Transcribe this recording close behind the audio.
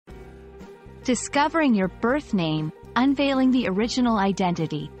Discovering Your Birth Name, Unveiling the Original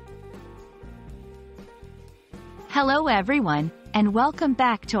Identity. Hello everyone, and welcome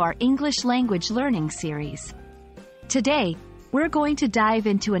back to our English language learning series. Today, we're going to dive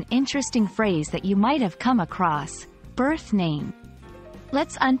into an interesting phrase that you might have come across: birth name.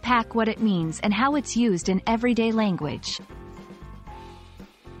 Let's unpack what it means and how it's used in everyday language.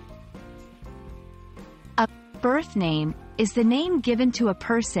 A birth name is the name given to a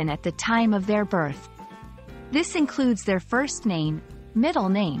person at the time of their birth. This includes their first name, middle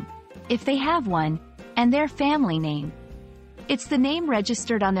name, if they have one, and their family name. It's the name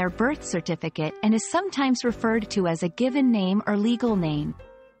registered on their birth certificate and is sometimes referred to as a given name or legal name.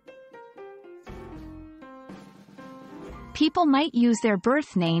 People might use their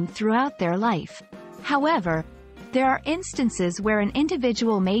birth name throughout their life. However, there are instances where an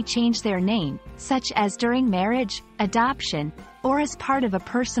individual may change their name, such as during marriage, adoption, or as part of a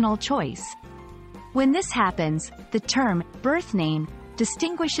personal choice. When this happens, the term birth name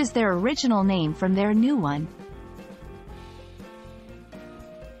distinguishes their original name from their new one.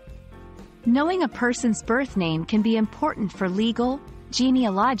 Knowing a person's birth name can be important for legal,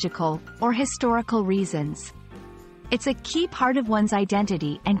 genealogical, or historical reasons. It's a key part of one's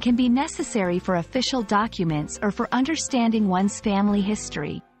identity and can be necessary for official documents or for understanding one's family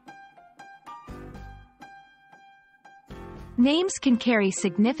history. Names can carry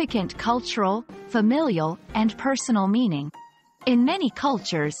significant cultural, familial, and personal meaning. In many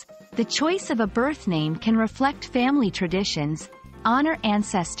cultures, the choice of a birth name can reflect family traditions, honor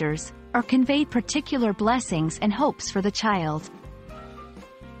ancestors, or convey particular blessings and hopes for the child.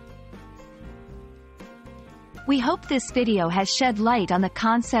 We hope this video has shed light on the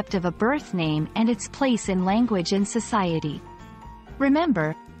concept of a birth name and its place in language and society.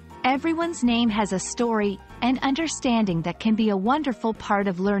 Remember, everyone's name has a story and understanding that can be a wonderful part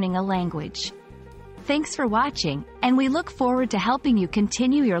of learning a language. Thanks for watching, and we look forward to helping you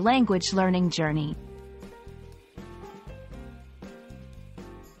continue your language learning journey.